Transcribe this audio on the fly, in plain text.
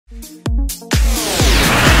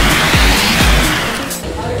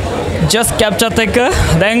just capture එක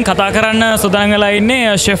දැන් කතා කරන්න සූදානම් වෙලා ඉන්නේ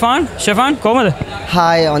shifan කොහමද?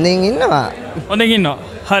 හායි හොඳින් ඉන්නවා. හොඳින් ඉන්නවා.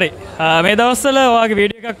 හරි. මේ දවස්වල ඔයාගේ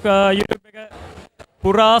වීඩියෝ එකක් YouTube එක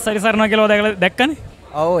පුරා සැරිසරනවා කියලා දැක්කනේ.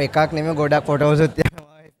 ඔව් එකක් නෙමෙයි ගොඩක් ෆොටෝස් උත්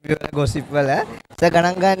යනවා ගොසිප් වල. ඒක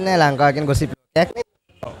ගණන් ගන්න ලංකාව කියන ගොසිප් එකක් නේ.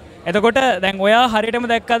 එතකොට දැන් ඔයා හරියටම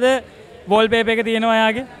දැක්කද wallpaper එක තියෙනවා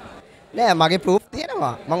ඔයාගේ? නෑ මගේ proof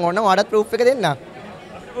තියෙනවා. මම ඕන ඔයාලට proof එක දෙන්නම්.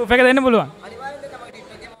 proof එක දෙන්න පුළුවන්.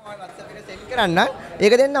 කරන්න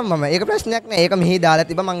ඒක දෙන්නම් මම. ඒක ප්‍රශ්නයක් නෑ. ඒක මෙහි දාලා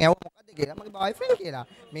තිබ්බා මං ඇහුවා මොකද්ද කියලා. මගේ බෝයිෆ්‍රෙන්ඩ් කියලා.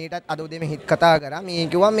 මේකටත් අද උදේ මෙහිත් කතා කරා. මේ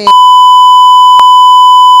කිව්වා මේ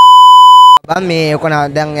බං මේ ඔකන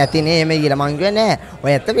දැන් ඇතිනේ එමෙ කියලා. මං කිව්වේ නෑ.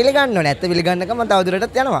 ඔය ඇත්ත පිළිගන්න ඕනේ. ඇත්ත පිළිගන්නකම මම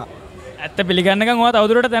තවදුරටත් යනවා. ඇත්ත පිළිගන්නකම් ඔයා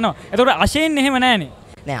තවදුරටත් යනවා. එතකොට අශේන් එහෙම නෑනේ.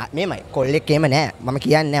 නෑ මේමයි කොල්ලෙක් එහෙම නෑ. මම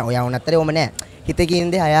කියන්නේ නෑ. ඔයා වුණත් ඔම නෑ. හිතේ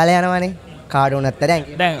කියන දේ අයාලා යනවනේ. කාඩ වුණත්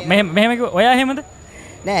දැන් මෙහෙම ඔයා එහෙමද?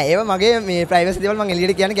 නෑ ඒව මගේ මේ ප්‍රයිවසි දේවල් මං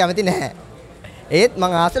එළියට කියන්න කැමති නැහැ. ඒත්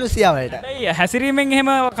මං ආසලු සියාවලට. ඇයි හැසිරීමෙන් එහෙම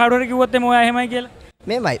කාඩවර කිව්වොත් එම ඔයා එහෙමයි කියලා?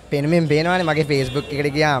 මේමයි පෙනුමෙන් පේනවානේ මගේ Facebook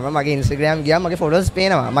එකට ගියාම මගේ Instagram ගියාම මගේ ෆොලෝවර්ස්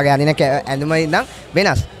පේනවා. මගේ අඳින ඇඳුම ඉඳන්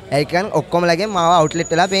වෙනස්. ඒ කියන්නේ ඔක්කොමලගෙන් මාව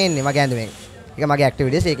අවුට්ලට් වෙලා පේන්නේ මගේ ඇඳුමෙන්. ඒක මගේ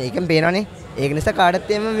ඇක්ටිවිටීස් ඒකෙන් පේනවනේ. ඒක නිසා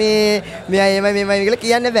කාටත් එම මේ මෙයා එමය මෙමය කියලා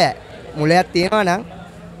කියන්න බෑ. මුලයක් තියෙනවා නම්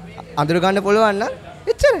අඳුර ගන්න පුළුවන් නම්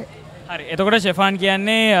එච්චරයි. හරි. එතකොට shifan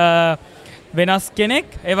කියන්නේ වෙනස් කෙනෙක්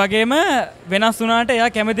ඒ වගේම වෙනස් වුණාට එයා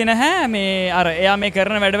කැමති නැහැ මේ අර එයා මේ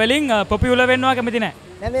කරන වැඩ වලින් පොපියුලර් වෙන්නවා කැමති නැහැ.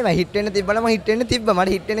 නෑ මේවා හිට වෙන්න තිබ්බනම් හිට වෙන්න තිබ්බා.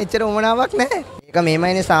 මට හිට වෙන්න එච්චර උවමනාවක් නැහැ. ඒක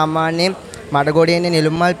මේමයිනේ සාමාන්‍යයෙන් මඩ ගොඩේ ඉන්නේ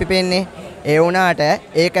නිලුම් මල් පිපෙන්නේ. ඒ වුණාට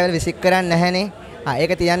ඒක ඇවිල්ලා විසික් කරන්නේ නැහනේ.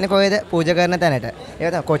 ඒක තියන්නේ කොහෙද? පූජා කරන තැනට.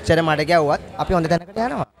 ඒක තමයි කොච්චර මඩ ගැව්වත් අපි හොඳ තැනකට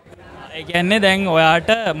යනවා. ඒ කියන්නේ දැන්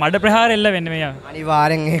ඔයාට මඩ ප්‍රහාර එල්ල වෙන්නේ මෙයා.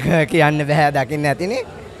 අනිවාර්යෙන් ඒක කියන්න බෑ දකින්න ඇතිනේ.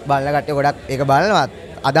 බලන කට්ටිය ගොඩක් ඒක බලනවා.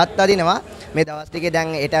 අදත් අදිනවා. මේ දවස් ටිකේ දැන්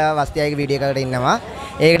ඒට වස්තියගේ වීඩියෝ එකකට ඉන්නවා.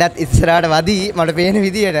 ඒකටත් ඉස්සරහට වදී මට පේන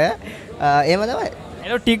විදියට එහෙම තමයි.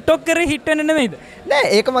 ඒක TikTok කරේ හිට වෙන්නේ නෙමෙයිද? නෑ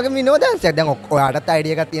ඒක මගේ විනෝදාංශයක්. දැන් ඔයාටත්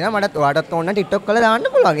අයිඩියා එකක් තියෙනවා. මටත් ඔයාටත් ඕන නම් TikTok කරලා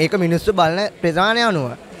දාන්න පුළුවන්. ඒක මිනිස්සු බලන ප්‍රධානය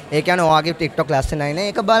අනුව. ඒ කියන්නේ ඔයාගේ TikTok ලස්සනයි නේ.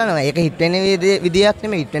 ඒක බලනවා. ඒක හිට වෙන විදියක්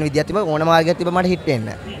නෙමෙයි. හිට වෙන විදියක් තිබ්බ ඕන මාර්ගයක් තිබ්බ මට හිට වෙන්න.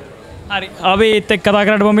 හරි. අපි ඒත් එක්ක කතා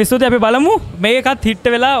කරලා බොහොම ස්තුතියි. අපි බලමු මේකත්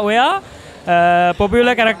හිට වෙලා ඔයා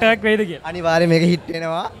පොපියුලර් කැරක්ටර් එකක් වෙයිද කියලා. අනිවාර්යෙන් මේක හිට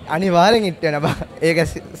වෙනවා. අනිවාර්යෙන් හිට වෙනවා. ඒක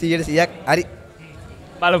 100%ක් හරි.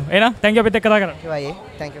 බලමු. එහෙනම් thank you අපිත් එක්ක කතා කරා. ඒවයි.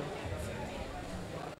 thank you.